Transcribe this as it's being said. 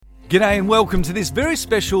G'day and welcome to this very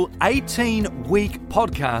special 18-week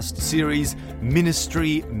podcast series,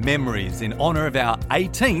 Ministry Memories, in honour of our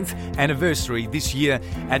 18th anniversary this year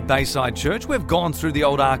at Bayside Church. We've gone through the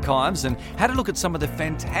old archives and had a look at some of the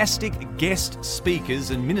fantastic guest speakers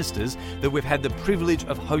and ministers that we've had the privilege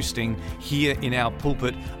of hosting here in our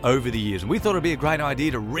pulpit over the years. And we thought it'd be a great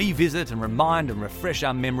idea to revisit and remind and refresh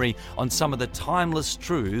our memory on some of the timeless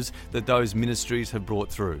truths that those ministries have brought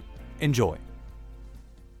through. Enjoy.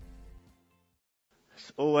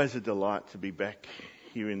 It's always a delight to be back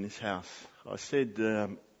here in this house. I said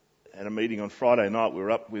at a meeting on Friday night, we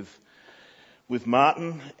were up with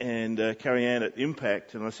Martin and Carrie Ann at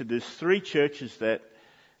Impact, and I said there's three churches that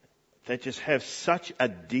just have such a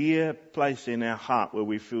dear place in our heart where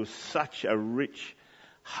we feel such a rich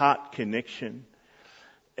heart connection.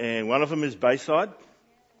 And one of them is Bayside,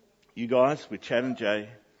 you guys, with Chad and Jay.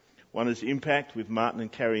 One is Impact with Martin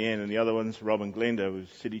and Carrie Ann, and the other one's Rob and Glenda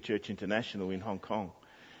with City Church International in Hong Kong.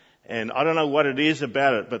 And I don't know what it is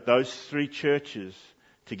about it, but those three churches,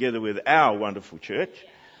 together with our wonderful church,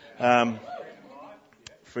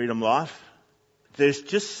 Freedom Life, there's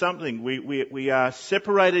just something. We are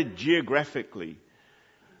separated geographically,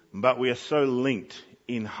 but we are so linked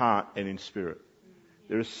in heart and in spirit.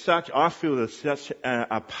 I feel there's such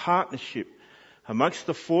a partnership amongst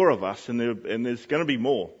the four of us, and there's going to be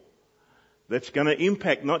more, that's going to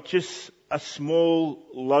impact not just a small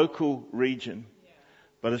local region,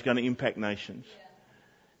 but it's going to impact nations.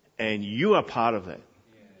 And you are part of that.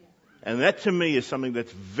 And that to me is something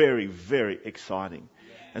that's very, very exciting.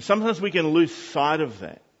 And sometimes we can lose sight of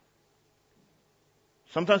that.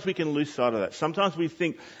 Sometimes we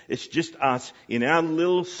think it's just us in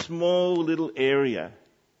our small little area.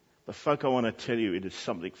 But folk, I want to tell you, it is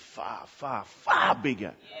something far, far, far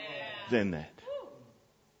bigger than that.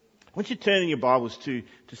 I want you to turn in your Bibles to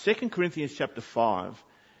 2 Corinthians chapter 5.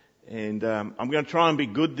 And I'm going to try and be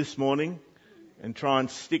good this morning and try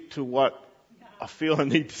and stick to what I feel I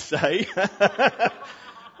need to say.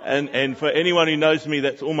 and for anyone who knows me,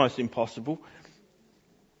 that's almost impossible.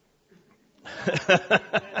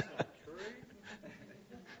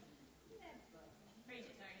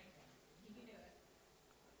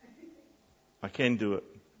 I can do it.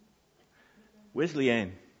 Where's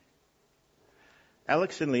Leanne?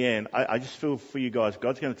 Alex and Leanne, I just feel for you guys,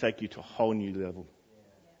 God's going to take you to a whole new level.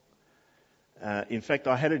 In fact,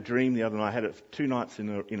 I had a dream the other night. I had it 2 nights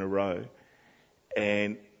in a row,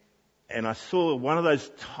 and I saw one of those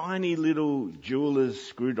tiny little jeweler's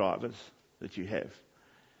screwdrivers that you have,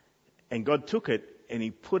 and God took it and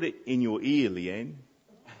He put it in your ear, Leanne.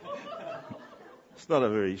 It's not a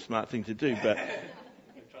very smart thing to do,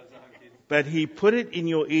 but He put it in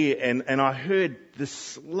your ear, and I heard the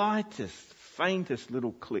faintest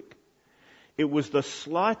little click. It was the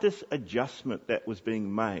slightest adjustment that was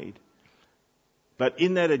being made. But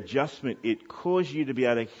in that adjustment, it caused you to be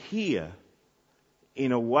able to hear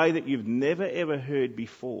in a way that you've never ever heard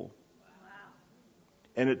before. Wow.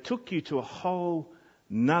 And it took you to a whole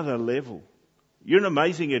nother level. You're an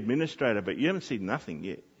amazing administrator, but you haven't seen nothing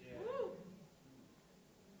yet.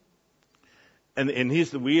 Yeah. And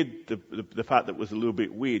here's the part that was a little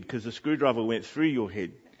bit weird, because the screwdriver went through your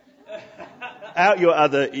head, out your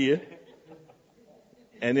other ear,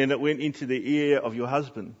 and then it went into the ear of your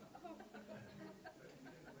husband.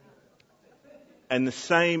 And the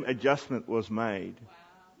same adjustment was made.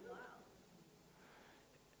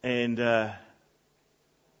 And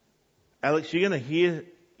Alex, you're going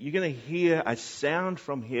to hear a sound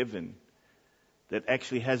from heaven that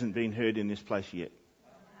actually hasn't been heard in this place yet.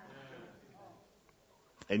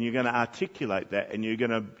 And you're going to articulate that, and you're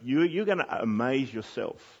going to amaze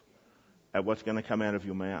yourself at what's going to come out of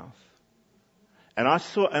your mouth. And I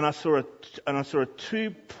saw a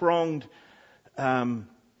two-pronged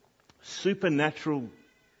supernatural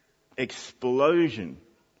explosion.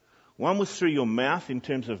 One was through your mouth in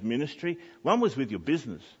terms of ministry. One was with your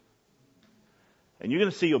business. And you're going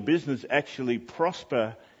to see your business actually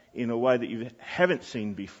prosper in a way that you haven't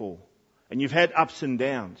seen before. And you've had ups and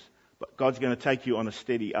downs, but God's going to take you on a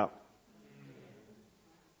steady up.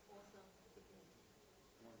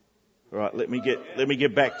 All right, let me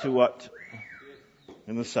get back to what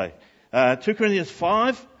I'm going to say. 2 Corinthians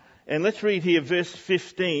 5, and let's read here verse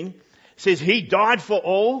 15. It says, He died for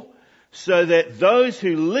all, so that those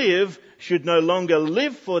who live should no longer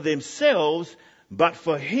live for themselves, but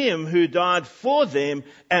for Him who died for them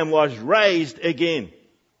and was raised again.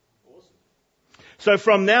 Awesome. So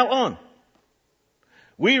from now on,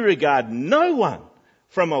 we regard no one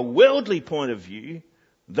from a worldly point of view.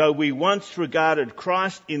 Though we once regarded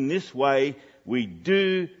Christ in this way, we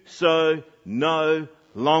do so no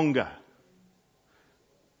longer.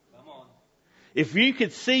 If you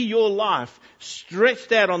could see your life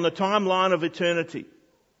stretched out on the timeline of eternity,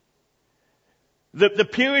 the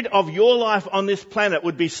period of your life on this planet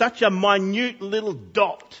would be such a minute little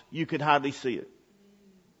dot you could hardly see it.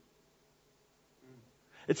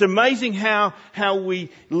 It's amazing how we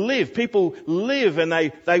live. People live and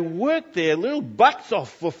they work their little butts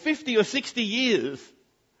off for 50 or 60 years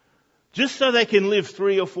just so they can live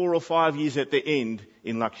 3 or 4 or 5 years at the end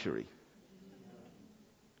in luxury.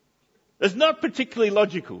 It's not particularly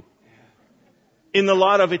logical in the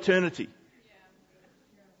light of eternity.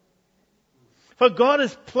 For God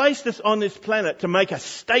has placed us on this planet to make a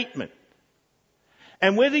statement.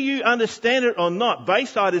 And whether you understand it or not,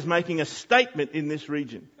 Bayside is making a statement in this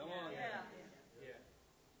region.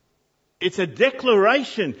 It's a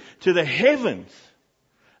declaration to the heavens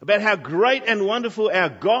about how great and wonderful our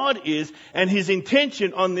God is and His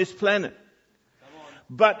intention on this planet.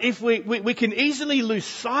 But if we can easily lose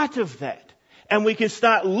sight of that, and we can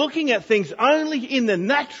start looking at things only in the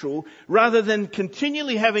natural rather than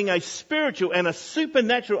continually having a spiritual and a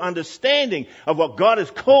supernatural understanding of what God has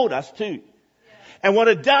called us to. And what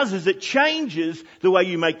it does is it changes the way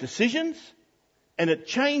you make decisions, and it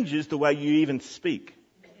changes the way you even speak.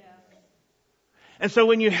 And so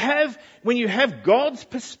when you have God's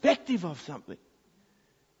perspective of something,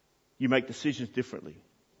 you make decisions differently.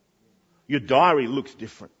 Your diary looks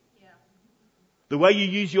different. The way you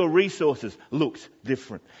use your resources looks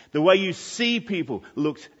different. The way you see people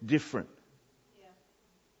looks different.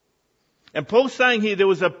 And Paul's saying here there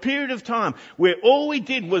was a period of time where all we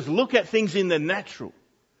did was look at things in the natural.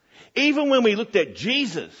 Even when we looked at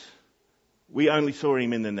Jesus, we only saw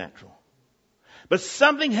Him in the natural. But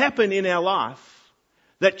something happened in our life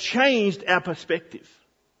that changed our perspective.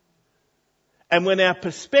 And when our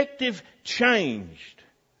perspective changed,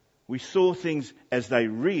 we saw things as they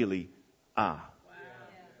really are.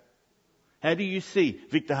 How do you see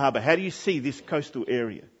Victor Harbour? How do you see this coastal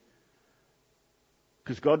area?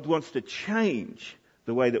 Because God wants to change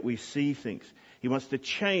the way that we see things. He wants to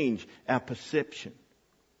change our perception.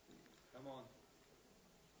 Come on.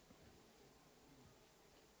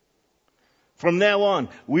 From now on,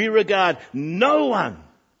 we regard no one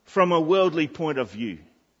from a worldly point of view.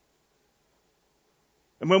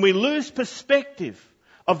 And when we lose perspective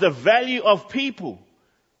of the value of people,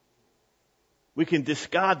 we can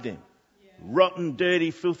discard them. Rotten, dirty,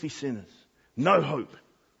 filthy sinners. No hope.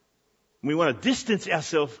 We want to distance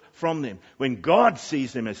ourselves from them when God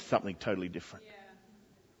sees them as something totally different.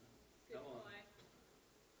 There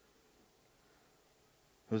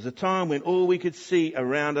was a time when all we could see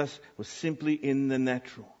around us was simply in the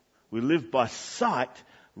natural. We lived by sight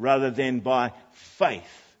rather than by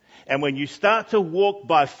faith. And when you start to walk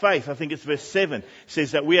by faith, I think it's verse 7,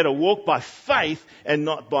 says that we are to walk by faith and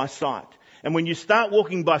not by sight. And when you start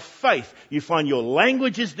walking by faith, you find your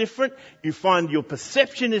language is different. You find your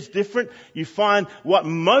perception is different. You find what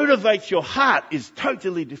motivates your heart is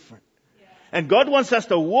totally different. Yeah. And God wants us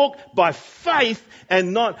to walk by faith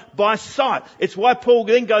and not by sight. It's why Paul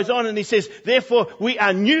then goes on and he says, therefore we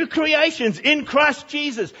are new creations in Christ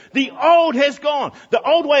Jesus. The old has gone. The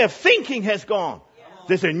old way of thinking has gone. Yeah.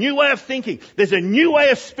 There's a new way of thinking. There's a new way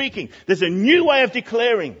of speaking. There's a new way of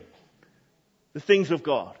declaring the things of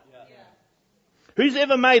God. Who's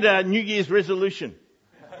ever made a New Year's resolution?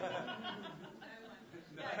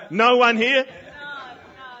 No one here?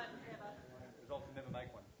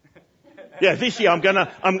 Yeah, this year I'm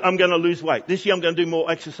gonna lose weight. This year I'm gonna do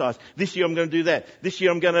more exercise. This year I'm gonna do that. This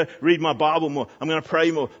year I'm gonna read my Bible more. I'm gonna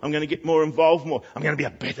pray more. I'm gonna get more involved more. I'm gonna be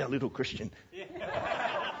a better little Christian.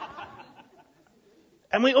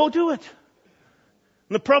 And we all do it.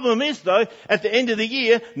 And the problem is though, at the end of the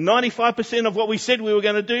year, 95% of what we said we were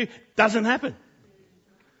going to do doesn't happen.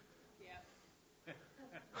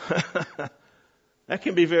 That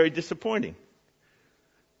can be very disappointing.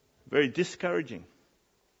 Very discouraging.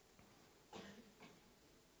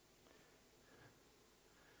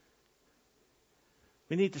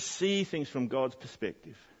 We need to see things from God's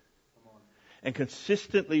perspective. And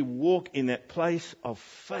consistently walk in that place of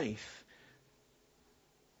faith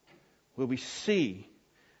where we see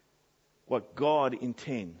what God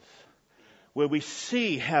intends. Where we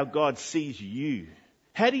see how God sees you.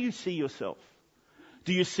 How do you see yourself?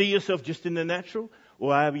 Do you see yourself just in the natural?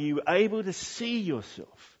 Or are you able to see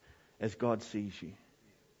yourself as God sees you?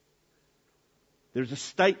 There's a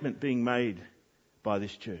statement being made by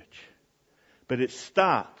this church. But it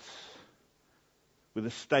starts with a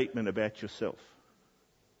statement about yourself.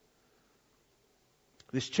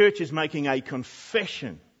 This church is making a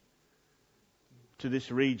confession to this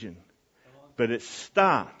region. But it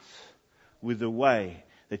starts with the way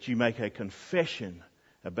that you make a confession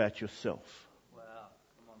about yourself.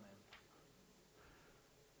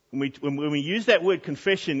 When we use that word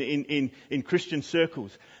confession in Christian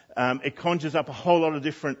circles, it conjures up a whole lot of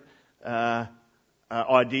different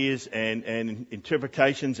ideas and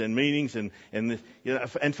interpretations and meanings and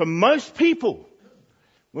for most people,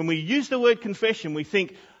 when we use the word confession, we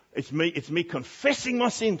think it's me confessing my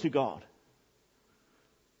sin to God.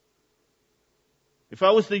 If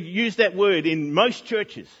I was to use that word in most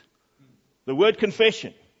churches, the word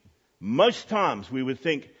confession, most times we would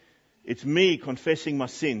think it's me confessing my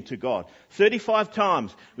sin to God. 35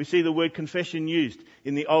 times we see the word confession used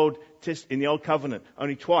in the Old Covenant,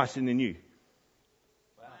 only twice in the New.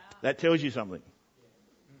 Wow. That tells you something.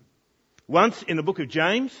 Once in the book of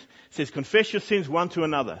James, it says confess your sins one to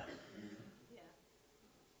another.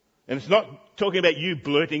 And it's not talking about you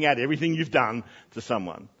blurting out everything you've done to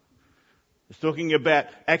someone. It's talking about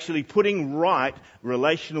actually putting right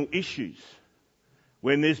relational issues.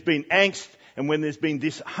 When there's been angst and when there's been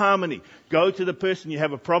disharmony, go to the person you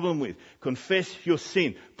have a problem with. Confess your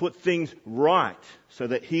sin. Put things right so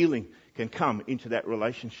that healing can come into that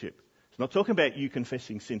relationship. It's not talking about you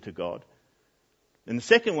confessing sin to God. And the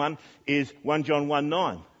second one is 1 John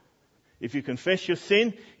 1:9. If you confess your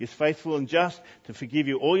sin, He is faithful and just to forgive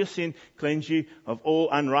you all your sin, cleanse you of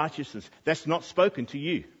all unrighteousness. That's not spoken to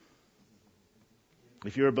you.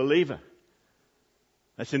 If you're a believer,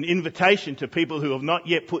 that's an invitation to people who have not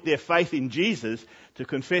yet put their faith in Jesus to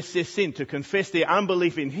confess their sin, to confess their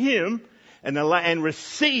unbelief in Him and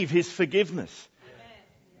receive His forgiveness.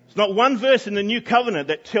 It's not one verse in the New Covenant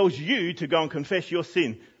that tells you to go and confess your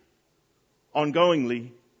sin ongoingly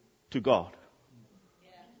to God.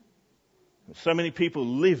 So many people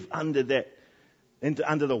live under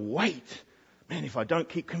the weight. Man, if I don't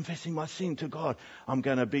keep confessing my sin to God, I'm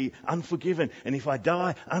going to be unforgiven. And if I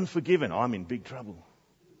die unforgiven, I'm in big trouble.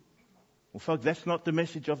 Well, folks, that's not the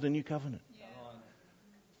message of the New Covenant. Yeah.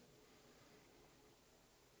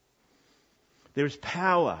 There is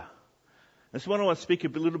power. That's what I want to speak a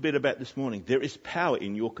little bit about this morning. There is power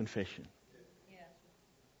in your confession. Yeah.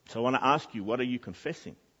 So I want to ask you, what are you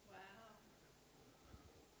confessing? Wow.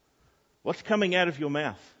 What's coming out of your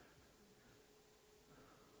mouth?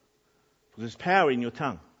 There's power in your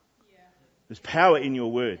tongue. Yeah. There's power in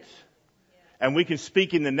your words. Yeah. And we can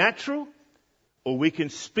speak in the natural, or we can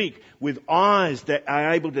speak with eyes that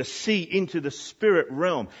are able to see into the spirit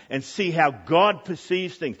realm and see how God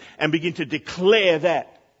perceives things and begin to declare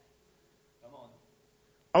that. Come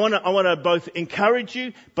on. I want to both encourage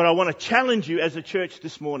you, but I want to challenge you as a church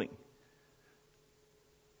this morning.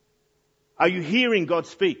 Are you hearing God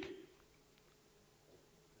speak?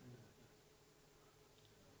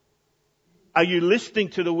 Are you listening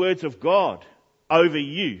to the words of God over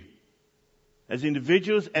you as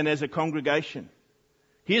individuals and as a congregation?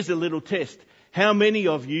 Here's a little test. How many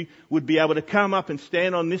of you would be able to come up and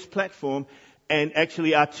stand on this platform and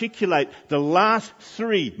actually articulate the last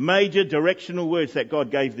 3 major directional words that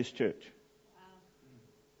God gave this church?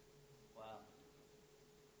 Wow.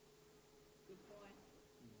 Good point.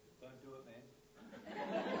 Don't do it, man.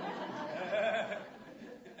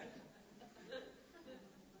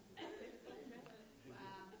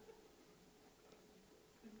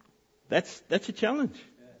 That's a challenge.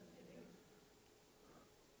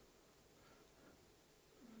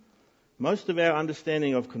 Most of our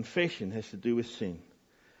understanding of confession has to do with sin.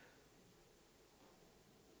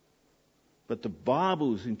 But the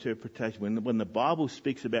Bible's interpretation, when the Bible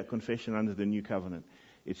speaks about confession under the New Covenant,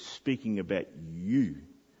 it's speaking about you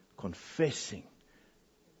confessing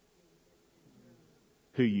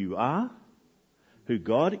who you are, who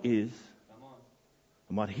God is,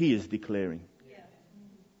 and what He is declaring.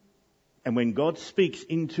 And when God speaks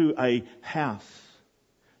into a house,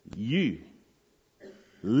 you,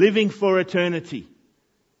 living for eternity,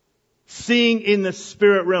 seeing in the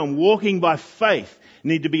spirit realm, walking by faith,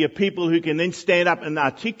 need to be a people who can then stand up and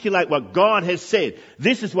articulate what God has said.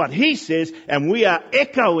 This is what He says, and we are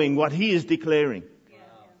echoing what He is declaring.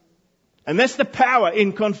 Wow. And that's the power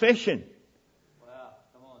in confession.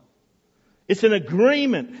 It's an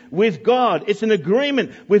agreement with God. It's an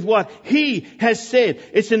agreement with what He has said.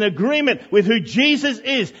 It's an agreement with who Jesus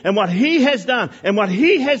is and what He has done and what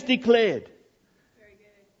He has declared. Very good.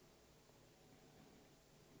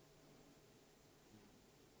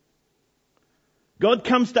 God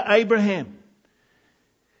comes to Abraham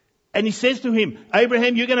and He says to him,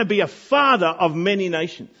 Abraham, you're going to be a father of many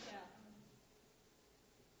nations. Yeah.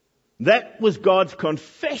 That was God's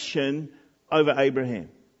confession over Abraham.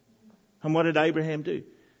 And what did Abraham do?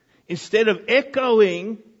 Instead of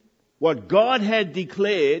echoing what God had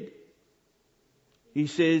declared, he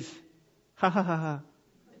says, ha ha ha ha,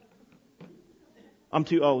 I'm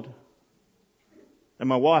too old. And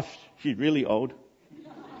my wife, she's really old.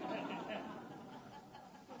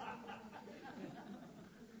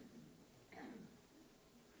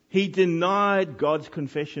 He denied God's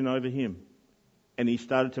confession over him, and he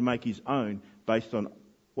started to make his own based on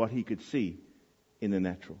what he could see in the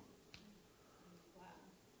natural.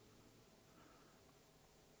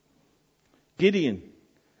 Gideon,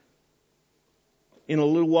 in a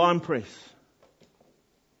little wine press,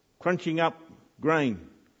 crunching up grain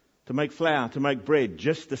to make flour, to make bread,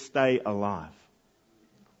 just to stay alive.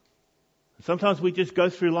 Sometimes we just go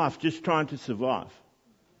through life just trying to survive.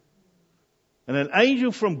 And an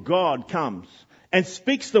angel from God comes and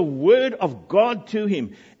speaks the word of God to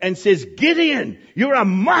him and says, Gideon, you're a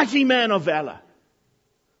mighty man of valor.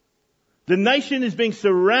 The nation is being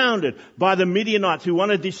surrounded by the Midianites who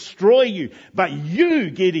want to destroy you. But you,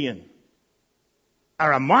 Gideon,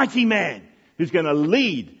 are a mighty man who's going to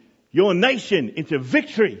lead your nation into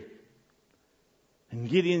victory. And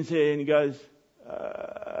Gideon's there and he goes,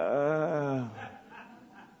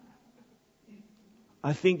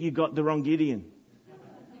 I think you got the wrong Gideon.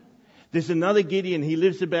 There's another Gideon. He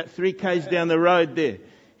lives about 3 k's down the road there.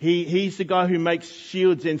 He's the guy who makes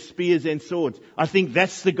shields and spears and swords. I think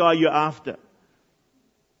that's the guy you're after.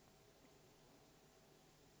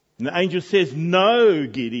 And the angel says, no,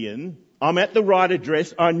 Gideon, I'm at the right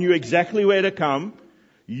address. I knew exactly where to come.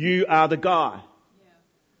 You are the guy.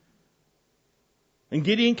 And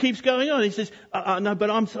Gideon keeps going on. He says, no, but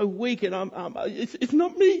I'm so weak and it's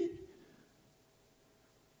not me.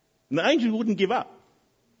 And the angel wouldn't give up.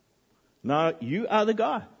 No, you are the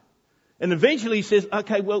guy. And eventually he says,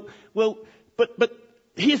 okay, well, but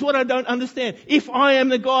here's what I don't understand. If I am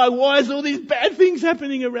the guy, why is all these bad things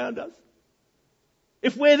happening around us?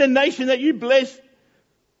 If we're the nation that you bless,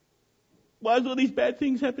 why is all these bad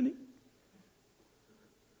things happening?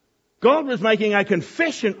 God was making a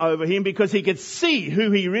confession over him because he could see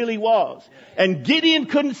who he really was. And Gideon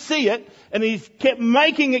couldn't see it, and he kept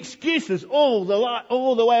making excuses all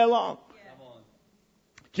the way along.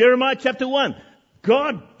 Jeremiah chapter 1.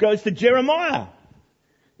 God goes to Jeremiah.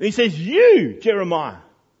 And he says, you, Jeremiah,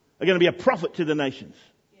 are going to be a prophet to the nations.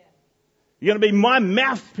 You're going to be my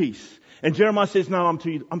mouthpiece. And Jeremiah says, no, I'm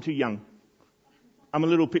too young. I'm a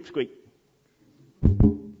little pipsqueak.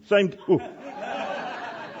 Same. Oh.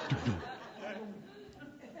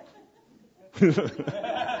 Say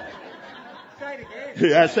it again.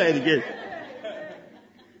 Yeah, say it again.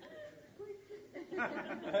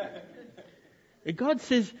 And God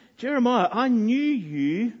says, Jeremiah, I knew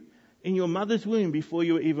you in your mother's womb before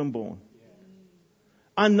you were even born.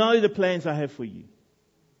 I know the plans I have for you.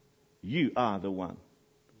 You are the one.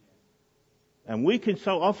 And we can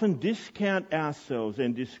so often discount ourselves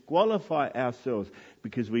and disqualify ourselves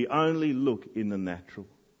because we only look in the natural.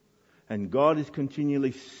 And God is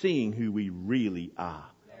continually seeing who we really are.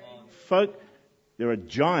 Folk, there are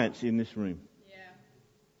giants in this room.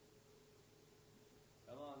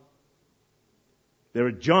 There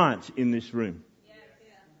are giants in this room.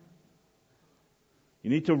 You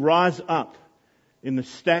need to rise up in the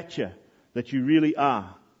stature that you really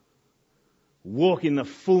are. Walk in the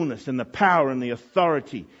fullness and the power and the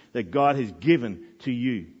authority that God has given to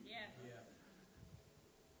you.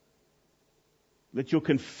 Let your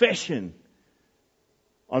confession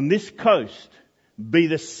on this coast be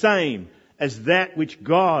the same as that which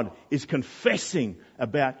God is confessing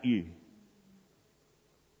about you.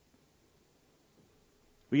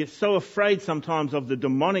 We get so afraid sometimes of the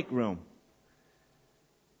demonic realm.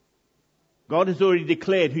 God has already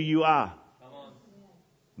declared who you are.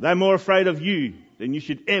 They're more afraid of you than you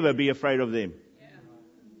should ever be afraid of them.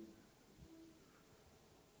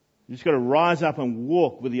 You just got to rise up and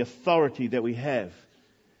walk with the authority that we have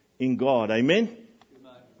in God. Amen?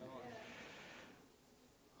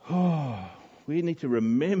 Oh, we need to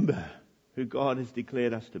remember who God has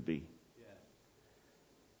declared us to be.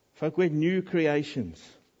 Folk, we're new creations.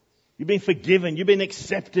 You've been forgiven. You've been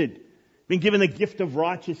accepted. You've been given the gift of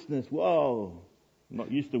righteousness. Whoa. I'm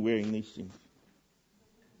not used to wearing these things.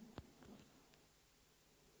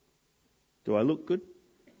 Do I look good?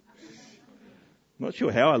 I'm not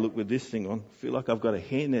sure how I look with this thing on. I feel like I've got a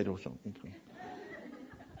hairnet or something.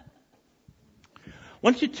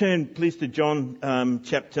 Once you turn, please, to John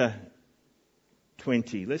chapter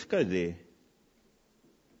 20. Let's go there.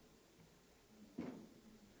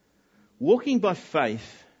 Walking by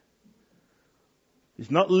faith is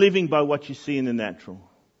not living by what you see in the natural.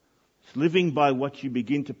 It's living by what you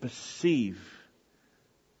begin to perceive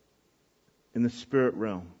in the spirit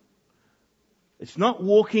realm. It's not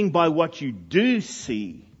walking by what you do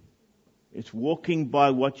see. It's walking by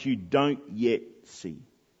what you don't yet see.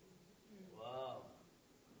 Wow.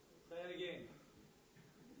 Say it again.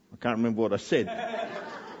 I can't remember what I said.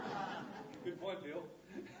 Good point, Bill.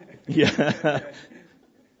 Yeah.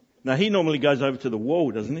 Now, he normally goes over to the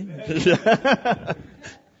wall, doesn't he?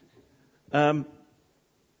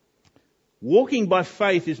 Walking by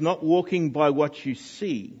faith is not walking by what you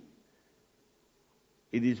see.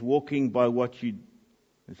 It is walking by what you...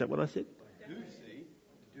 Is that what I said?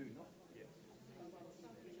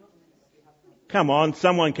 Come on,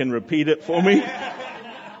 someone can repeat it for me.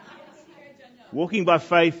 Walking by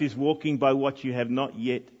faith is walking by what you have not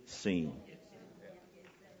yet seen.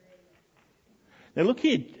 Now look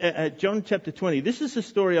here at John chapter 20. This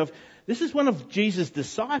is one of Jesus'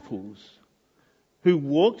 disciples who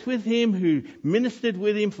walked with him, who ministered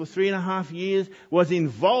with him for 3.5 years, was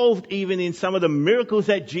involved even in some of the miracles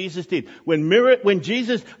that Jesus did. When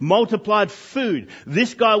Jesus multiplied food,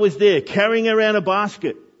 this guy was there carrying around a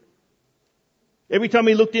basket. Every time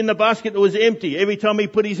he looked in the basket, it was empty. Every time he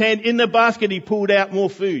put his hand in the basket, he pulled out more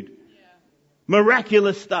food. Yeah.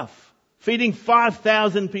 Miraculous stuff. Feeding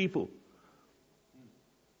 5,000 people.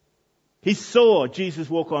 He saw Jesus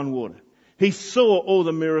walk on water. He saw all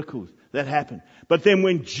the miracles that happened. But then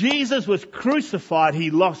when Jesus was crucified,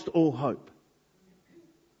 he lost all hope.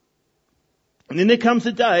 And then there comes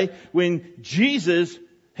a day when Jesus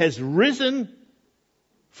has risen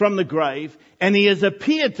from the grave and he has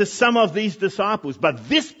appeared to some of these disciples. But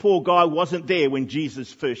this poor guy wasn't there when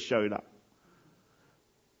Jesus first showed up.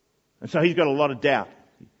 And so he's got a lot of doubt.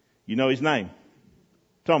 You know his name?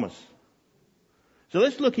 Thomas. So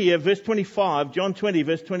let's look here, verse 25, John 20,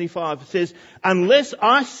 verse 25. It says, unless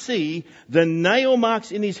I see the nail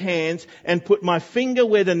marks in his hands and put my finger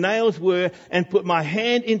where the nails were and put my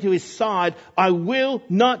hand into his side, I will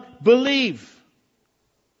not believe.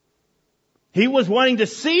 He was wanting to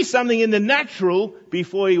see something in the natural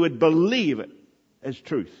before he would believe it as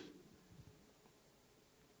truth.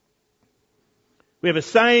 We have a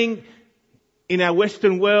saying in our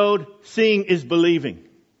Western world, seeing is believing.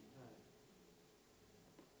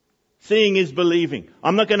 Seeing is believing.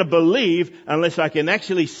 I'm not going to believe unless I can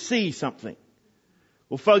actually see something.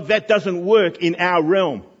 Well, folks, that doesn't work in our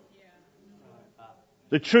realm.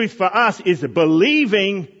 The truth for us is that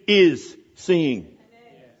believing is seeing.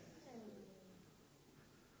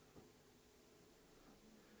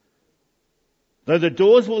 Though the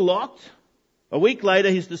doors were locked, a week later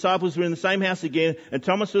his disciples were in the same house again and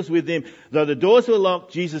Thomas was with them. Though the doors were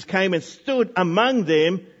locked, Jesus came and stood among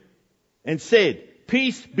them and said,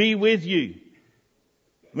 peace be with you.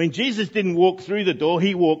 I mean, Jesus didn't walk through the door,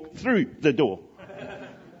 he walked through the door.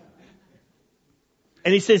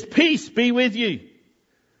 And he says, peace be with you.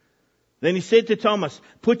 Then he said to Thomas,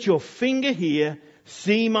 put your finger here,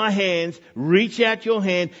 see my hands, reach out your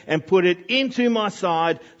hand and put it into my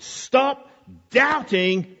side. Stop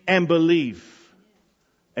doubting and believe.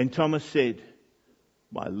 And Thomas said,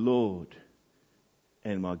 my Lord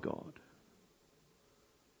and my God.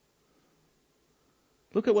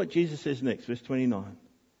 Look at what Jesus says next, verse 29.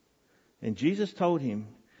 And Jesus told him,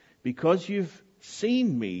 because you've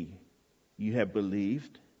seen me, you have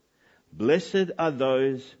believed. Blessed are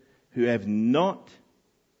those who have not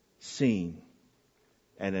seen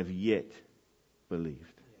and have yet believed.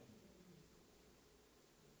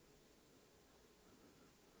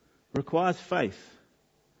 Requires faith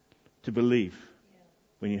to believe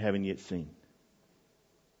when you haven't yet seen.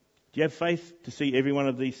 Do you have faith to see every one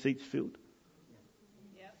of these seats filled?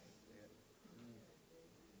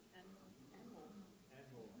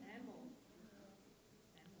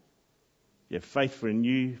 You have faith for a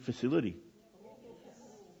new facility.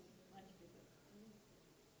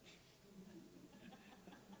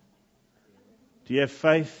 Do you have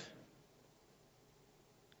faith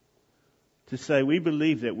to say, we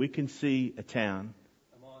believe that we can see a town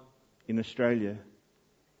in Australia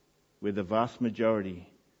where the vast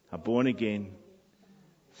majority are born again,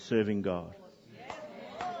 serving God?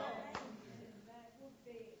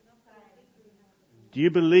 Do you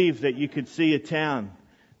believe that you could see a town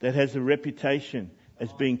that has a reputation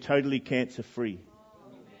as being totally cancer-free?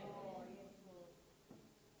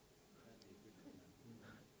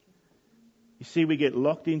 You see, we get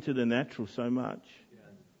locked into the natural so much,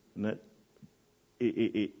 and that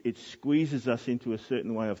it squeezes us into a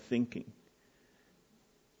certain way of thinking.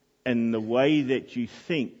 And the way that you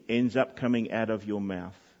think ends up coming out of your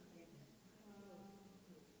mouth.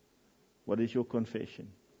 What is your confession?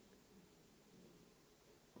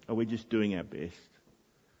 Are we just doing our best?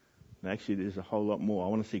 And actually, there's a whole lot more. I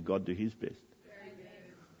want to see God do his best.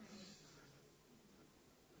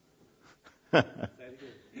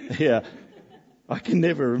 Yeah. I can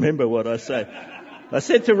never remember what I say. I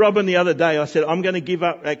said to Robin the other day, I said, I'm going to give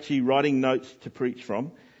up actually writing notes to preach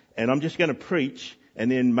from, and I'm just going to preach and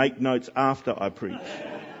then make notes after I preach.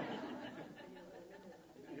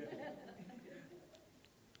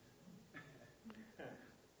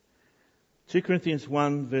 2 Corinthians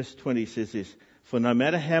 1 verse 20 says this, for no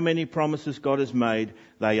matter how many promises God has made,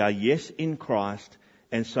 they are yes in Christ,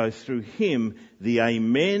 and so through Him the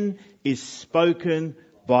Amen is spoken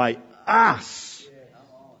by us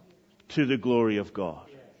to the glory of God.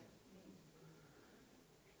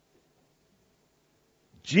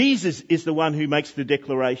 Jesus is the one who makes the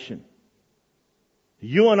declaration.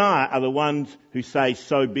 You and I are the ones who say,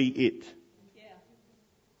 so be it.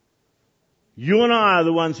 You and I are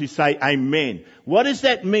the ones who say amen. What does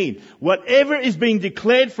that mean? Whatever is being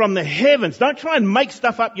declared from the heavens, don't try and make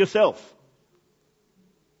stuff up yourself.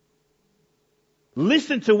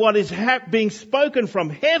 Listen to what is being spoken from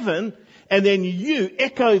heaven, and then you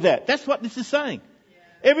echo that. That's what this is saying.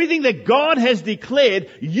 Everything that God has declared,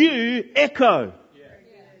 you echo.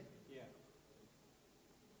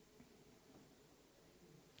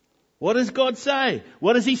 What does God say?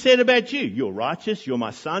 What has He said about you? You're righteous, you're my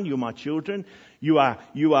son, you're my children, you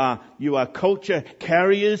are culture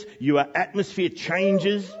carriers, you are atmosphere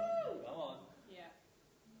changers.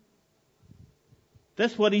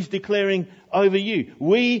 That's what He's declaring over you.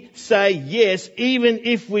 We say yes even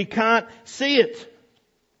if we can't see it.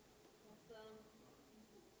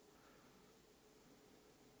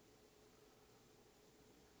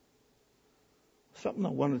 Something I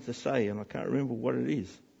wanted to say and I can't remember what it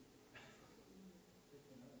is.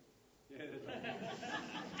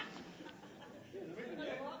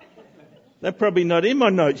 They're probably not in my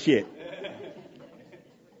notes yet.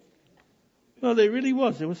 No, there really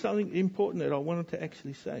was. There was something important that I wanted to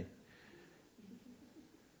actually say.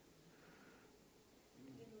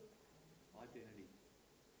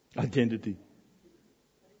 Identity.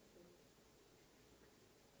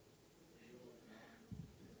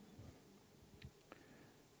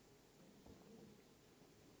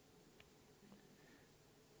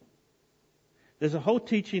 There's a whole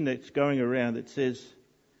teaching that's going around that says,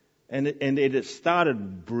 and it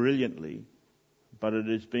started brilliantly, but it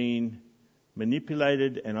has been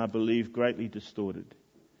manipulated and I believe greatly distorted.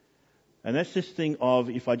 And that's this thing of,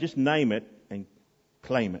 if I just name it and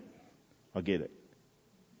claim it, I get it.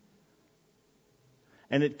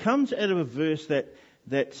 And it comes out of a verse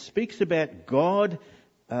that speaks about God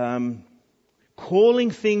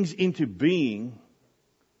calling things into being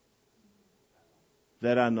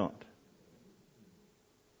that are not.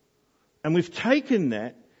 And we've taken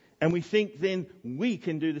that and we think then we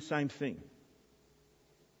can do the same thing.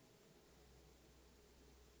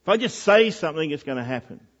 If I just say something, it's going to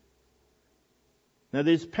happen. Now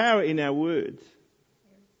there's power in our words.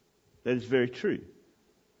 That is very true.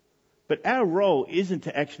 But our role isn't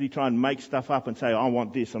to actually try and make stuff up and say, I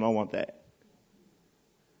want this and I want that.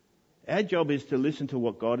 Our job is to listen to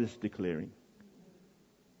what God is declaring.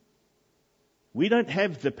 We don't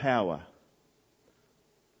have the power.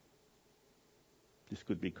 This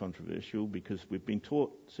could be controversial because we've been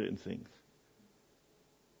taught certain things.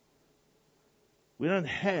 We don't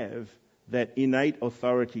have that innate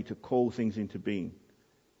authority to call things into being.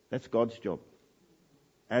 That's God's job.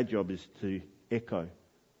 Our job is to echo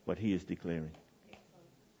what He is declaring.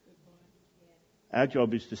 Our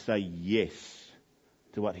job is to say yes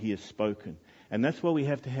to what He has spoken. And that's why we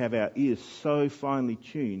have to have our ears so finely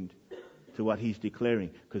tuned to what He's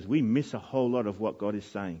declaring, because we miss a whole lot of what God is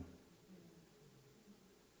saying.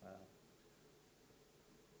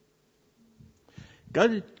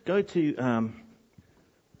 Go to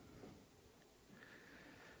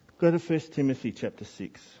 1 Timothy chapter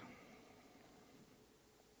 6.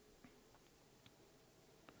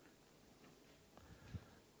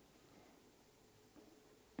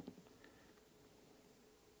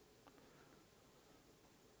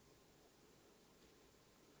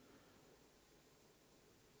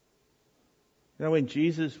 You know, when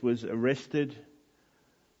Jesus was arrested,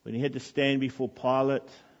 when He had to stand before Pilate,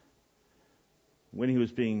 when He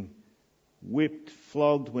was being whipped,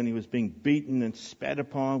 flogged, when He was being beaten and spat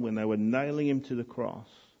upon, when they were nailing Him to the cross,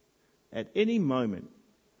 at any moment,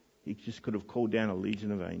 He just could have called down a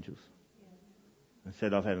legion of angels and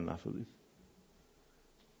said, I've had enough of this.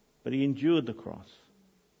 But He endured the cross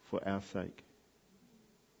for our sake.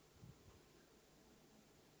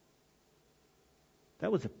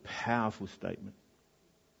 That was a powerful statement.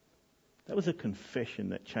 That was a confession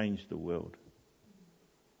that changed the world.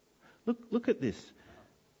 Look at this.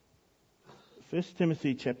 1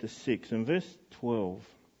 Timothy chapter 6 and verse 12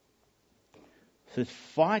 says,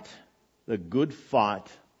 fight the good fight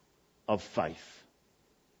of faith.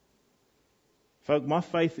 Folk, my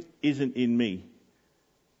faith isn't in me.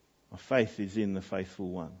 My faith is in the faithful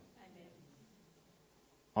one. Amen.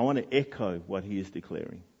 I want to echo what He is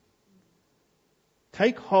declaring.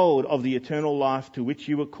 Take hold of the eternal life to which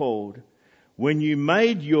you were called when you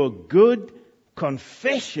made your good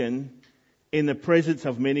confession in the presence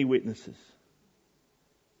of many witnesses.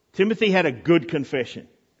 Timothy had a good confession.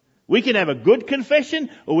 We can have a good confession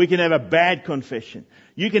or we can have a bad confession.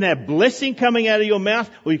 You can have blessing coming out of your mouth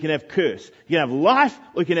or you can have curse. You can have life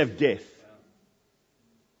or you can have death.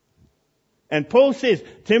 And Paul says,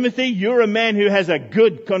 Timothy, you're a man who has a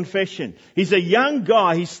good confession. He's a young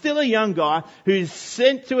guy. He's still a young guy who's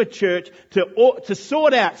sent to a church to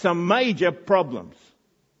sort out some major problems.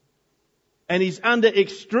 And he's under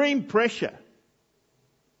extreme pressure.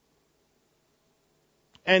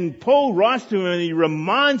 And Paul writes to him and he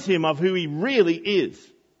reminds him of who he really is.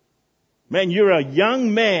 Man, you're a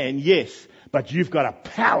young man, yes, but you've got a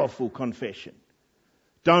powerful confession.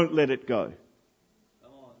 Don't let it go.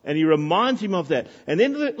 And he reminds him of that. And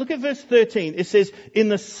then look at verse 13. It says, in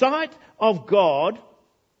the sight of God,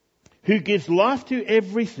 who gives life to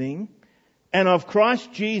everything, and of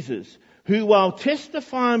Christ Jesus, who while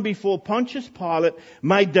testifying before Pontius Pilate,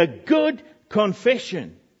 made the good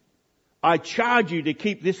confession. I charge you to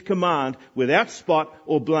keep this command without spot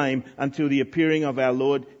or blame until the appearing of our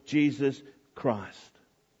Lord Jesus Christ.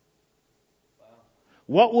 Wow.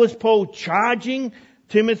 What was Paul charging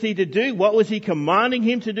Timothy to do? What was he commanding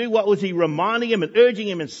him to do? What was he reminding him and urging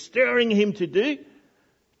him and stirring him to do?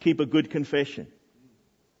 Keep a good confession.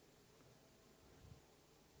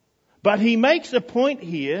 But he makes a point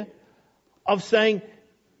here of saying,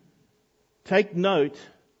 take note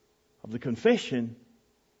of the confession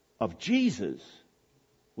of Jesus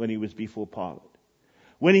when he was before Pilate.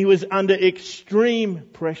 When he was under extreme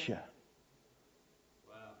pressure.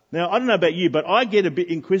 Wow. Now, I don't know about you, but I get a bit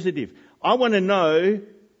inquisitive. I want to know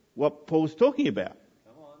what Paul's talking about.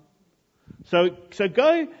 Come on. So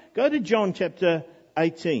go to John chapter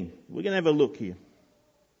 18. We're going to have a look here.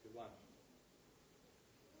 Good one.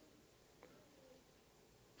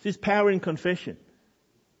 This is power in confession.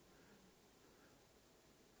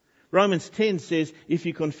 Romans 10 says, if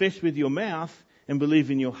you confess with your mouth and believe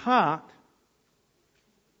in your heart,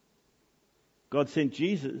 God sent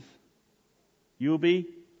Jesus, you will be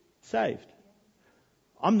saved.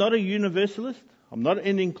 I'm not a universalist. I'm not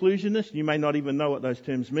an inclusionist. You may not even know what those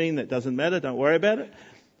terms mean. That doesn't matter. Don't worry about it.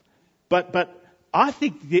 But I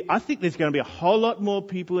think there's going to be a whole lot more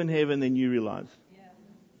people in heaven than you realize. Yeah.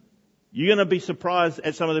 You're going to be surprised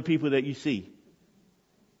at some of the people that you see.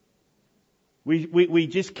 We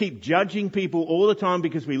just keep judging people all the time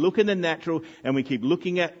because we look in the natural and we keep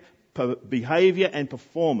looking at behavior and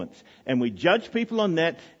performance. And we judge people on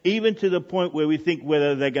that even to the point where we think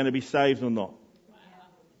whether they're going to be saved or not.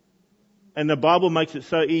 And the Bible makes it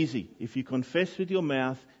so easy. If you confess with your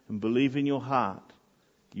mouth and believe in your heart,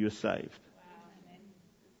 you're saved.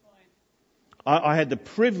 I had the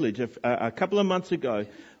privilege of a couple of months ago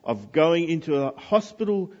of going into a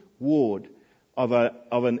hospital ward of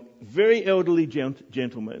a very elderly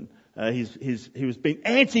gentleman. He was being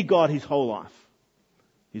anti-God his whole life.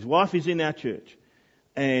 His wife is in our church.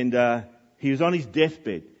 And he was on his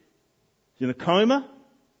deathbed. He's in a coma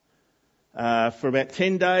for about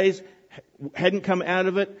 10 days. Hadn't come out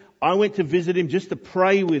of it. I went to visit him just to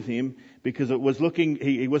pray with him because it was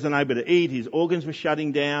he wasn't able to eat. His organs were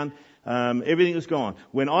shutting down. Everything was gone.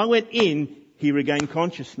 When I went in, he regained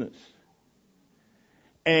consciousness.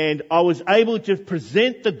 And I was able to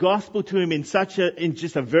present the gospel to him in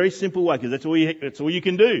just a very simple way, because that's all you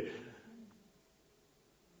can do.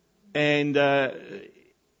 And the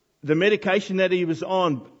medication that he was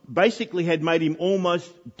on basically had made him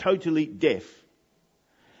almost totally deaf.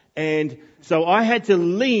 And so I had to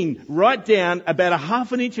lean right down about a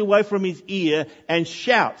half an inch away from his ear and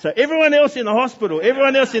shout. So everyone else in the hospital,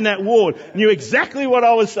 everyone else in that ward knew exactly what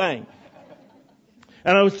I was saying.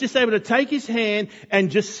 And I was just able to take his hand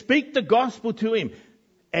and just speak the gospel to him.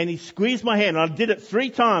 And he squeezed my hand. I did it 3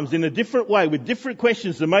 times in a different way with different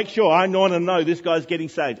questions to make sure I want to know this guy's getting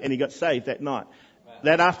saved. And he got saved that night,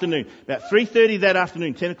 that afternoon. About 3:30 that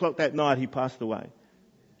afternoon, 10 o'clock that night, he passed away.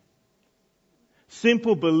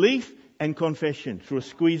 Simple belief and confession through a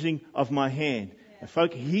squeezing of my hand. And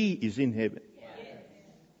folk, he is in heaven.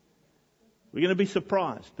 We're going to be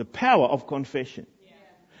surprised. The power of confession.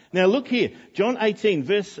 Now look here, John 18,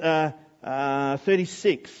 verse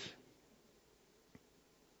 36.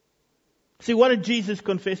 See, what did Jesus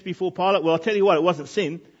confess before Pilate? Well, I'll tell you what, it wasn't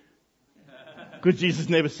sin. Because Jesus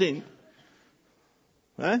never sinned.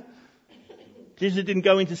 Huh? Jesus didn't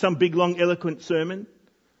go into some big, long, eloquent sermon.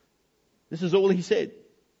 This is all he said.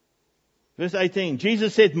 Verse 18,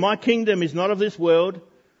 Jesus said, my kingdom is not of this world.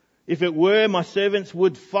 If it were, my servants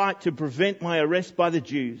would fight to prevent my arrest by the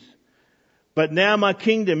Jews. But now my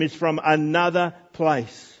kingdom is from another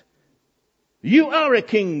place. You are a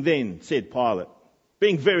king then, said Pilate,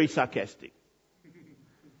 being very sarcastic.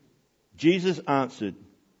 Jesus answered,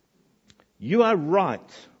 "You are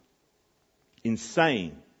right in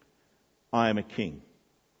saying, I am a king."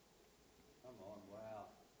 Come on, wow.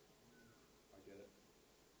 I get it.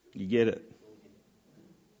 You get it?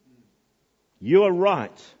 You are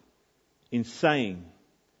right in saying,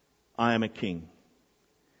 I am a king.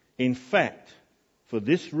 In fact, for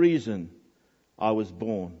this reason I was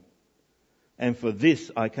born, and for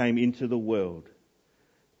this I came into the world,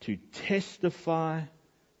 to testify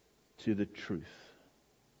to the truth.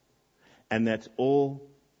 And that's all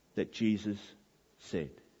that Jesus said.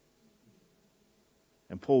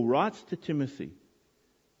 And Paul writes to Timothy,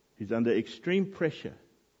 who's under extreme pressure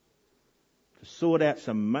to sort out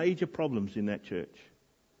some major problems in that church.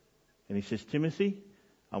 And he says, Timothy,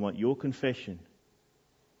 I want your confession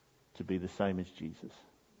to be the same as Jesus.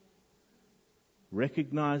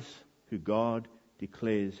 Recognize who God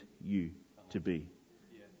declares you to be.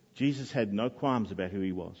 Jesus had no qualms about who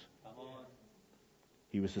he was.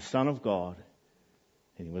 He was the Son of God,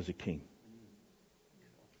 and he was a king.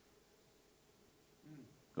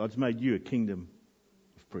 God's made you a kingdom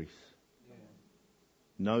of priests.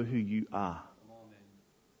 Know who you are.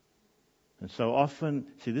 And so often,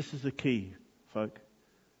 see, this is the key, folk.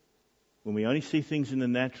 When we only see things in the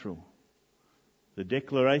natural, the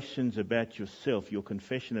declarations about yourself, your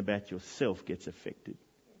confession about yourself gets affected.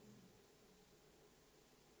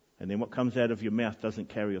 And then what comes out of your mouth doesn't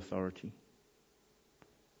carry authority.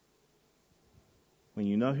 When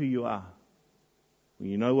you know who you are, when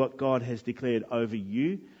you know what God has declared over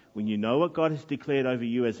you, when you know what God has declared over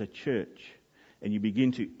you as a church, and you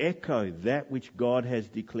begin to echo that which God has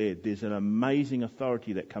declared, there's an amazing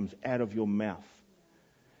authority that comes out of your mouth.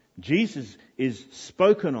 Jesus is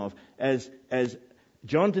spoken of as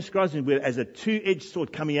John describes him as a two-edged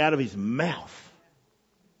sword coming out of his mouth.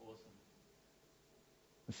 Awesome.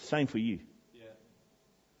 It's the same for you. Yeah.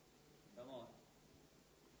 Come on.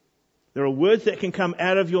 There are words that can come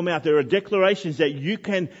out of your mouth. There are declarations that you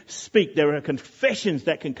can speak. There are confessions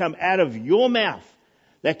that can come out of your mouth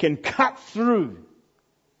that can cut through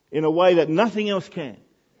in a way that nothing else can.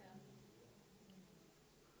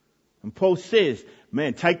 And Paul says,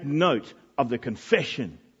 man, take note of the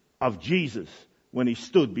confession of Jesus when he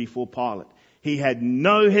stood before Pilate. He had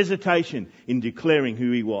no hesitation in declaring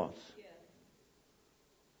who he was.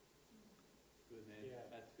 Good, man. Yeah.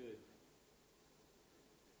 That's good.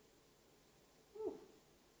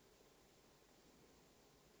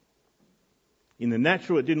 In the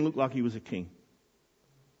natural, it didn't look like he was a king.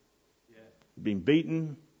 Yeah. He'd been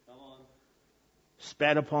beaten, Come on.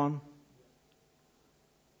 spat upon.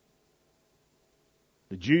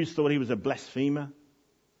 The Jews thought he was a blasphemer.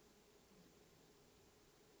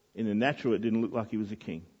 In the natural, it didn't look like he was a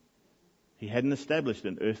king. He hadn't established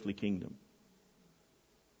an earthly kingdom.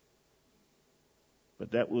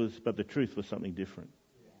 But the truth was something different.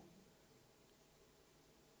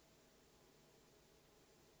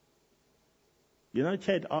 You know,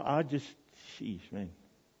 Chad, sheesh, man.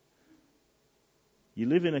 You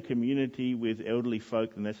live in a community with elderly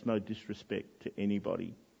folk, and that's no disrespect to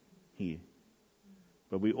anybody here.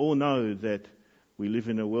 But we all know that we live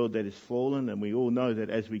in a world that is fallen, and we all know that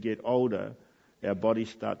as we get older, our bodies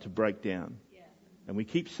start to break down. Yeah. And we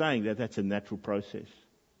keep saying that that's a natural process.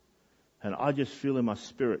 And I just feel in my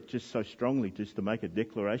spirit just so strongly just to make a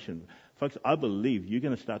declaration. Folks, I believe you're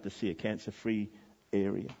going to start to see a cancer-free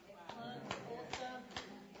area.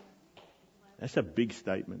 That's a big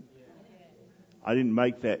statement. I didn't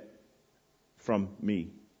make that from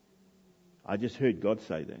me. I just heard God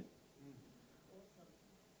say that.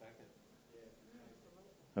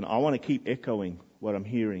 And I want to keep echoing what I'm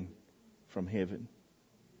hearing from heaven.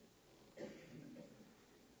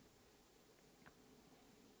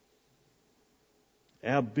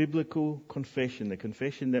 Our biblical confession, the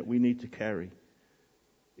confession that we need to carry,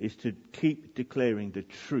 is to keep declaring the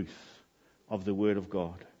truth of the Word of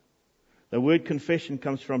God. The word confession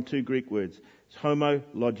comes from two Greek words. It's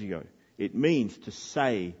homologio. It means to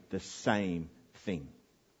say the same thing.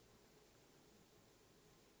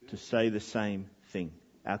 To say the same thing.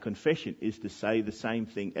 Our confession is to say the same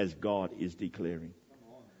thing as God is declaring.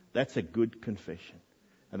 That's a good confession.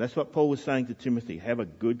 And that's what Paul was saying to Timothy. Have a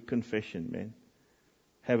good confession, man.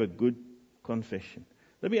 Have a good confession.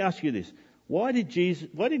 Let me ask you this. Why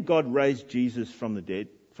did God raise Jesus from the dead,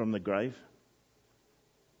 from the grave?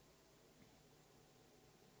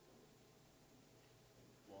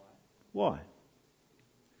 Why?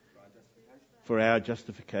 For our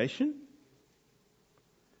justification?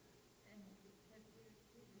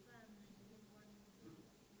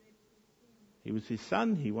 He was his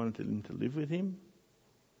son. He wanted him to live with him.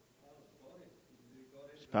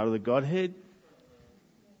 It's part of the Godhead.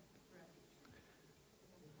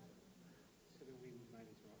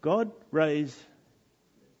 There's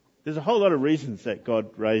a whole lot of reasons that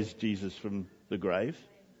God raised Jesus from the grave.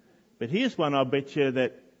 But here's one I bet you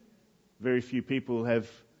that very few people have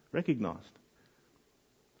recognised.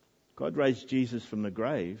 God raised Jesus from the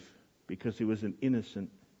grave because he was an innocent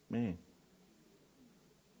man.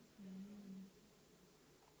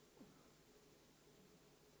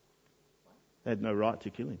 They had no right to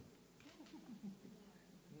kill him.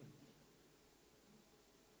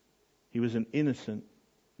 He was an innocent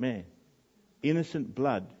man. Innocent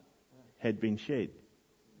blood had been shed.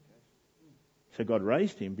 So God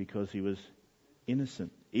raised him because he was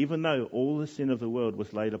innocent. Even though all the sin of the world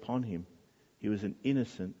was laid upon him, he was an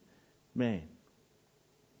innocent man.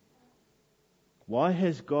 Why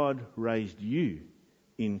has God raised you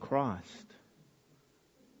in Christ?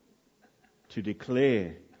 To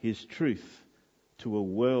declare his truth to a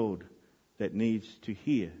world that needs to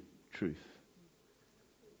hear truth.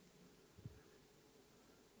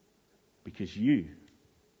 Because you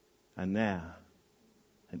are now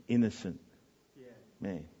an innocent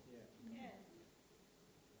man.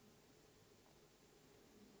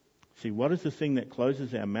 See, what is the thing that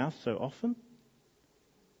closes our mouth so often?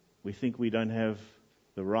 We think we don't have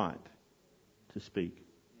the right to speak.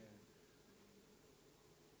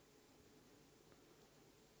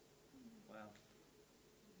 Wow.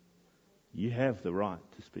 You have the right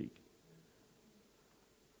to speak.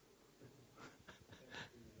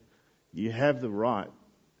 You have the right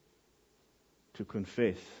to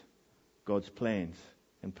confess God's plans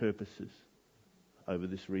and purposes over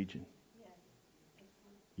this region.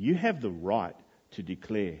 You have the right to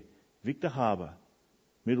declare Victor Harbour,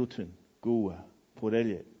 Middleton, Goolwa, Port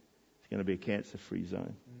Elliot is going to be a cancer-free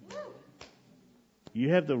zone. You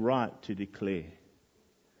have the right to declare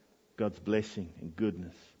God's blessing and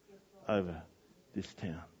goodness over this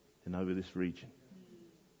town and over this region.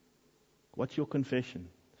 What's your confession?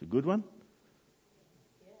 Is it a good one?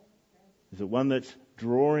 Is it one that's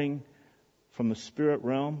drawing from the spirit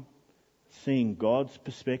realm, seeing God's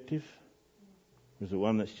perspective? Or is it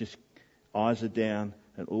one that's just eyes are down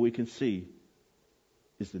and all we can see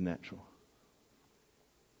is the natural?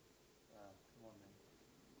 Wow, come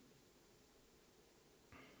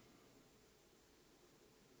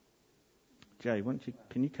on, man. Jay,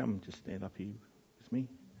 can you come and just stand up here with me?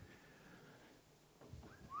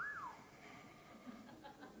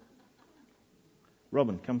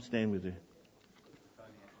 Robin, come stand with her.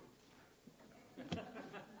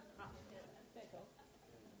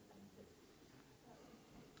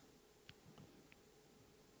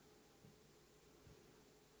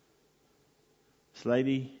 This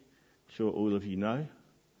lady, I'm sure all of you know,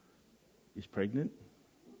 is pregnant.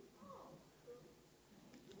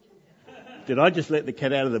 Did I just let the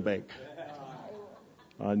cat out of the bag?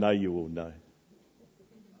 I know you all know.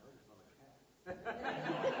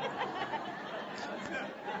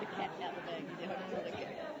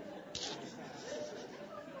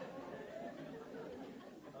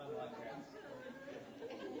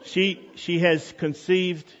 She has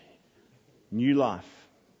conceived new life.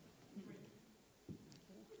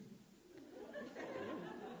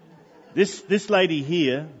 This lady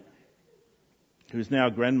here, who is now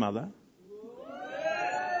a grandmother,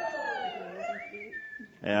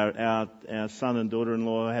 our son and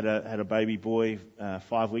daughter-in-law had a baby boy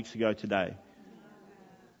 5 weeks ago today,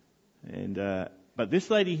 and but this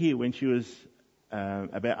lady here, when she was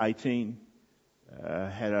about 18,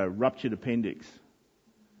 had a ruptured appendix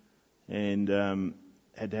and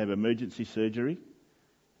had to have emergency surgery,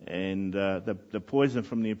 and the poison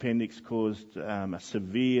from the appendix caused a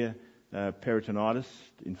severe peritonitis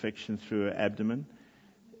infection through her abdomen,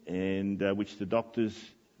 and which the doctors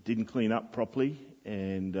didn't clean up properly,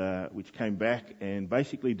 and which came back and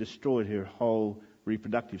basically destroyed her whole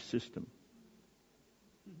reproductive system.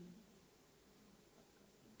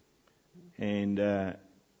 And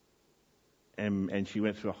she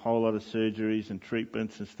went through a whole lot of surgeries and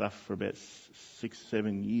treatments and stuff for about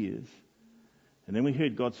 6-7 years. And then we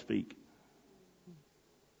heard God speak.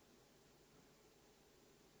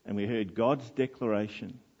 And we heard God's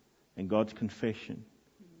declaration and God's confession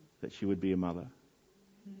that she would be a mother.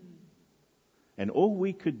 And all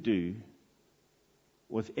we could do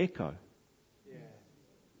was echo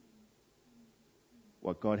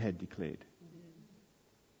what God had declared.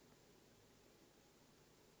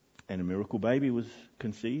 And a miracle baby was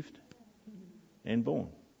conceived and born.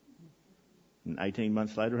 And 18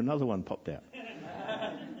 months later, another one popped out.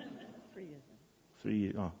 3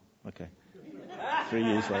 years. Oh, okay. 3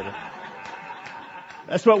 years later.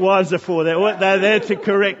 That's what wives are for. They're there to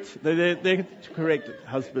correct. They're there to correct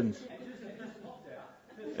husbands.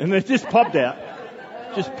 And they just popped out.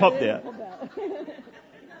 Just popped out.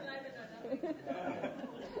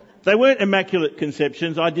 They weren't immaculate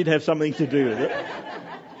conceptions. I did have something to do with it.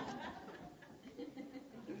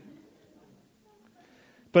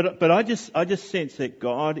 But I just sense that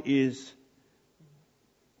God is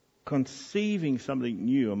conceiving something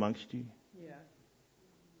new amongst you. Yeah.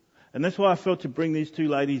 And that's why I felt to bring these two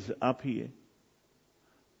ladies up here.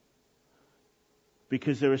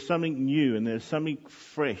 Because there is something new and there's something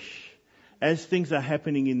fresh. As things are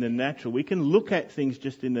happening in the natural, we can look at things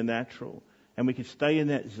just in the natural and we can stay in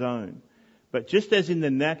that zone. But just as in the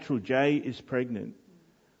natural, Jay is pregnant,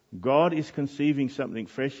 God is conceiving something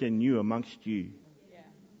fresh and new amongst you. Yeah.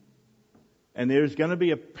 And there is going to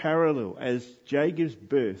be a parallel as Jay gives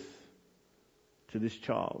birth to this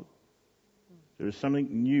child. There is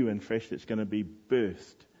something new and fresh that's going to be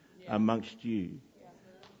birthed amongst you.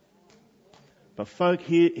 But folk,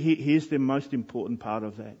 here's the most important part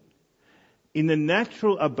of that. In the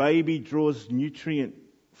natural, a baby draws nutrient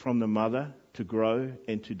from the mother to grow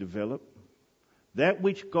and to develop. That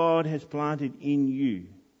which God has planted in you,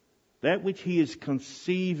 that which He is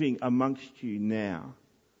conceiving amongst you now,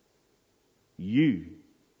 you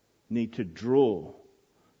need to draw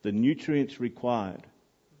the nutrients required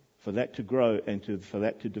for that to grow and for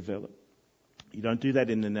that to develop. You don't do that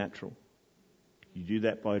in the natural. You do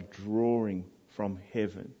that by drawing from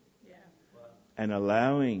heaven and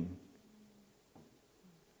allowing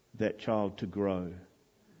that child to grow.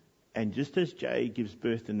 And just as Jay gives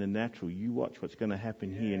birth in the natural, you watch what's going to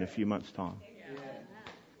happen here in a few months' time.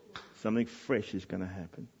 Something fresh is going to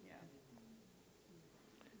happen.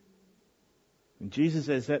 And Jesus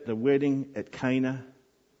is at the wedding at Cana.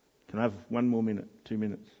 Can I have 1 more minute, 2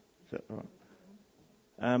 minutes? Is that all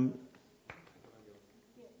right?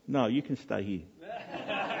 No, you can stay here.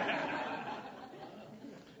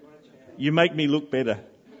 You make me look better.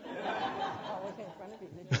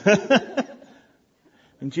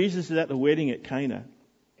 And Jesus is at the wedding at Cana.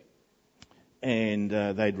 And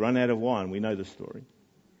they'd run out of wine. We know the story.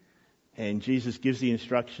 And Jesus gives the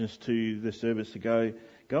instructions to the servants to go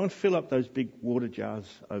and fill up those big water jars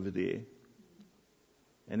over there.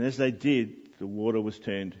 And as they did, the water was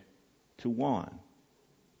turned to wine.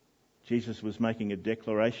 Jesus was making a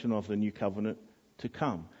declaration of the new covenant to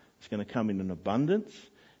come. It's going to come in an abundance.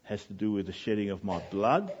 Has to do with the shedding of my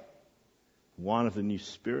blood. Wine of the new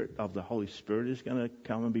Spirit, of the Holy Spirit, is going to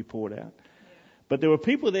come and be poured out. But there were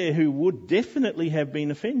people there who would definitely have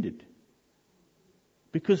been offended.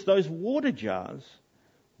 Because those water jars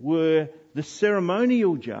were the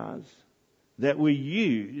ceremonial jars that were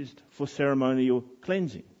used for ceremonial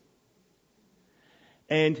cleansing.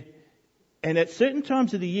 And at certain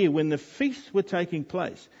times of the year when the feasts were taking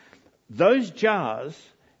place, those jars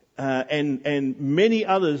and many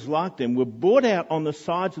others like them were brought out on the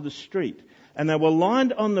sides of the street, and they were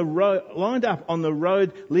lined up on the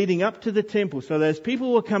road leading up to the temple. So as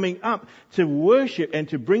people were coming up to worship and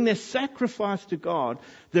to bring their sacrifice to God,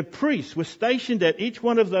 the priests were stationed at each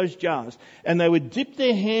one of those jars, and they would dip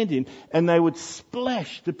their hand in and they would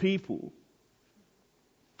splash the people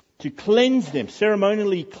to cleanse them,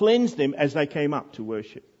 ceremonially cleanse them as they came up to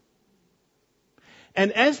worship.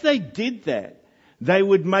 And as they did that, they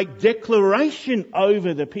would make declaration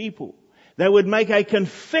over the people. They would make a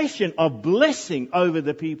confession of blessing over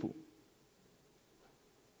the people.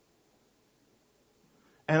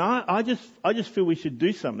 And I just feel we should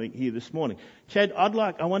do something here this morning. Chad, I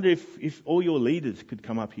wonder if all your leaders could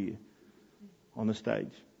come up here on the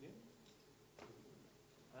stage.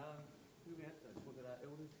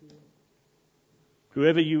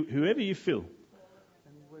 Whoever you feel.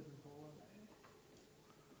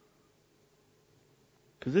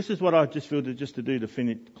 Because this is what I just feel to do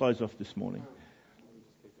to close off this morning.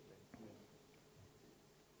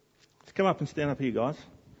 Let's come up and stand up here, guys.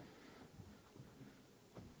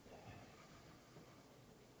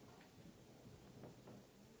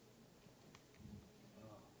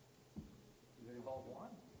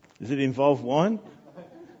 Does it involve wine?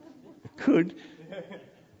 It could.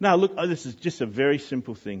 No, look, this is just a very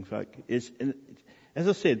simple thing, folk. As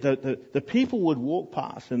I said, the people would walk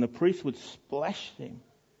past and the priest would splash them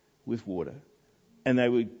with water, and they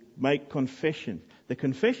would make confessions. The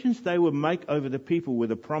confessions they would make over the people were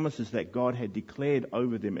the promises that God had declared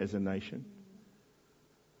over them as a nation.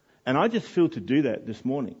 And I just feel to do that this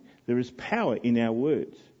morning. There is power in our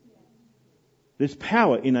words. There's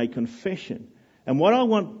power in a confession. And what I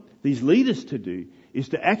want these leaders to do is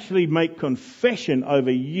to actually make confession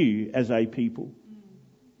over you as a people.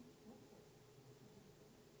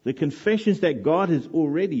 The confessions that God has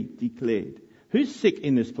already declared. Who's sick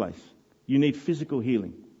in this place? You need physical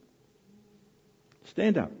healing.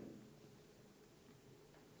 Stand up.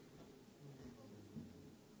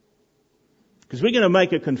 Because we're going to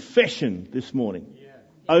make a confession this morning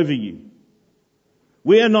over you.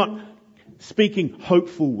 We are not speaking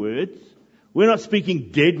hopeful words. We're not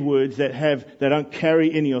speaking dead words that don't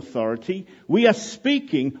carry any authority. We are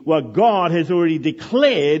speaking what God has already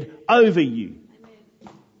declared over you.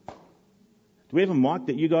 Do we have a mic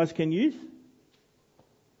that you guys can use?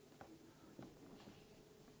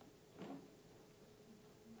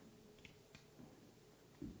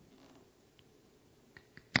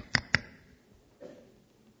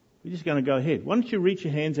 We're just going to go ahead. Why don't you reach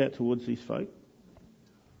your hands out towards these folk?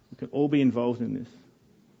 We can all be involved in this.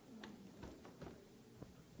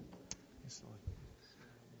 Yes, Lord.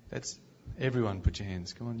 That's everyone. Put your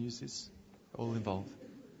hands. Come on, use this. All involved.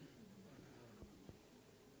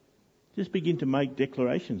 Just begin to make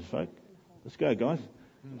declarations, folk. Let's go, guys.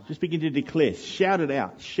 Just begin to declare. Shout it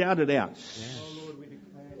out. Shout it out. Yeah.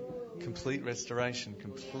 Complete restoration,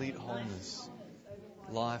 complete wholeness,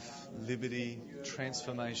 life, liberty,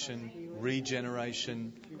 transformation,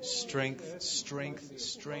 regeneration, strength, strength,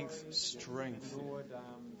 strength, strength,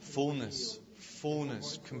 fullness,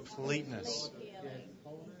 fullness, completeness,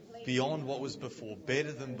 beyond what was before,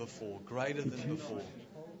 better than before, greater than before.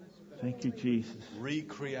 Thank you, Jesus.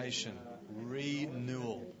 Recreation,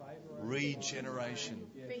 renewal, regeneration,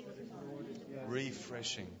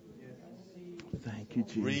 refreshing, Thank you,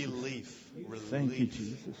 Jesus. relief, relief. Thank you,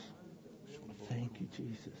 Jesus. Thank you,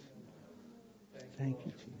 Jesus. Thank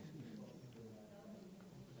you, Jesus.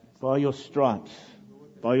 By your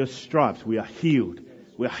stripes, we are healed.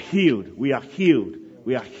 We are healed. We are healed.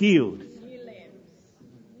 We are healed.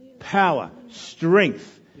 Power,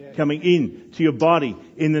 strength coming in to your body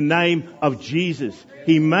in the name of Jesus.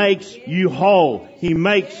 He makes you whole. He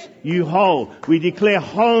makes you whole. We declare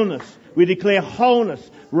wholeness. We declare wholeness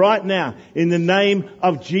right now in the name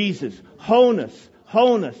of Jesus. Wholeness,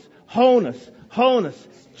 wholeness, wholeness, wholeness.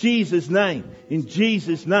 Jesus' name. In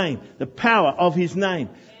Jesus' name. The power of His name.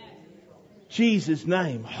 Jesus'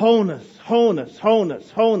 name. Wholeness, wholeness, wholeness,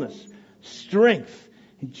 wholeness. Strength.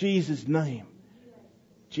 In Jesus' name.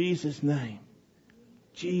 Jesus' name.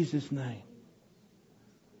 Jesus' name.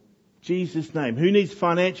 Jesus' name. Who needs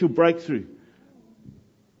financial breakthrough?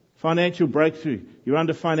 Financial breakthrough. You're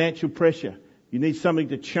under financial pressure. You need something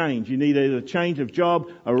to change. You need either a change of job,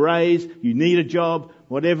 a raise, you need a job,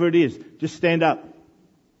 whatever it is. Just stand up.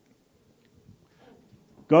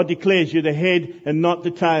 God declares you're the head and not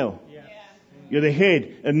the tail. You're the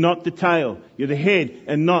head and not the tail. You're the head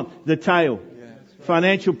and not the tail.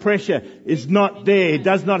 Financial pressure is not there. It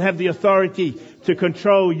does not have the authority to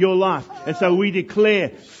control your life. And so we declare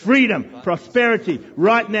freedom, prosperity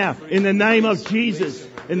right now in the name of Jesus.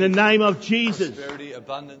 In the name of Jesus. Prosperity,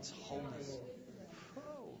 abundance, wholeness.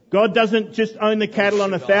 God doesn't just own the cattle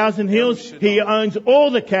on 1,000 hills. He owns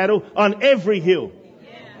all the cattle on every hill.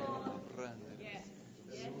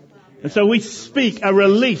 And so we speak a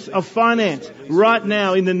release of finance right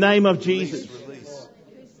now in the name of Jesus. Thank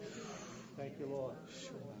you, Lord.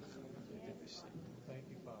 Thank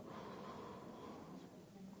you, Father.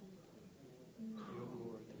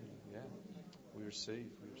 Yeah, we receive.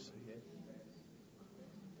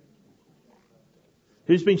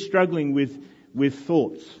 Who's been struggling with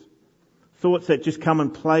thoughts? Thoughts that just come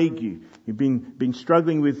and plague you. You've been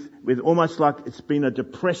struggling with almost like it's been a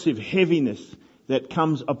depressive heaviness that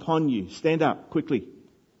comes upon you. Stand up quickly.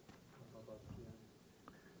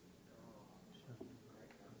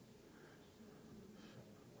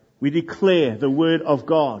 We declare the word of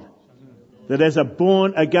God that as a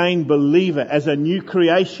born again believer, as a new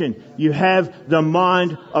creation, you have the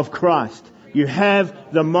mind of Christ. You have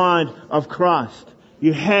the mind of Christ.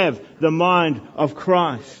 You have the mind of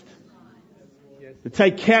Christ. To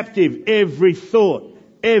take captive every thought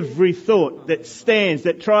that stands,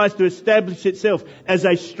 that tries to establish itself as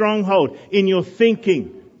a stronghold in your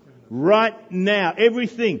thinking. Right now,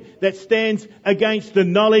 everything that stands against the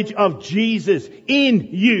knowledge of Jesus in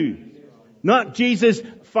you. Not Jesus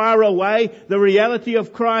far away, the reality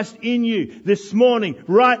of Christ in you. This morning,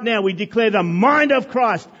 right now, we declare the mind of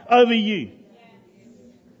Christ over you.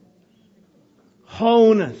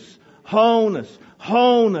 Wholeness, wholeness,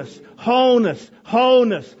 wholeness, wholeness,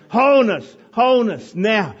 wholeness, wholeness, wholeness.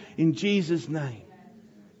 Now, in Jesus' name.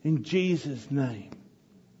 In Jesus' name.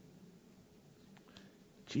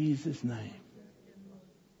 Jesus' name.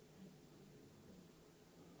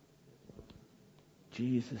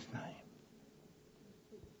 Jesus' name.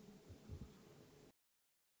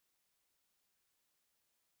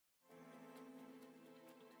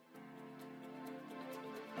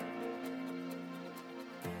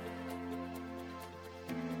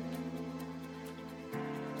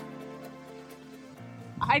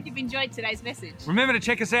 I hope you've enjoyed today's message. Remember to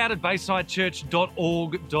check us out at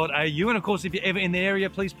baysidechurch.org.au. And of course, if you're ever in the area,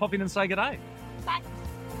 please pop in and say good day. Bye.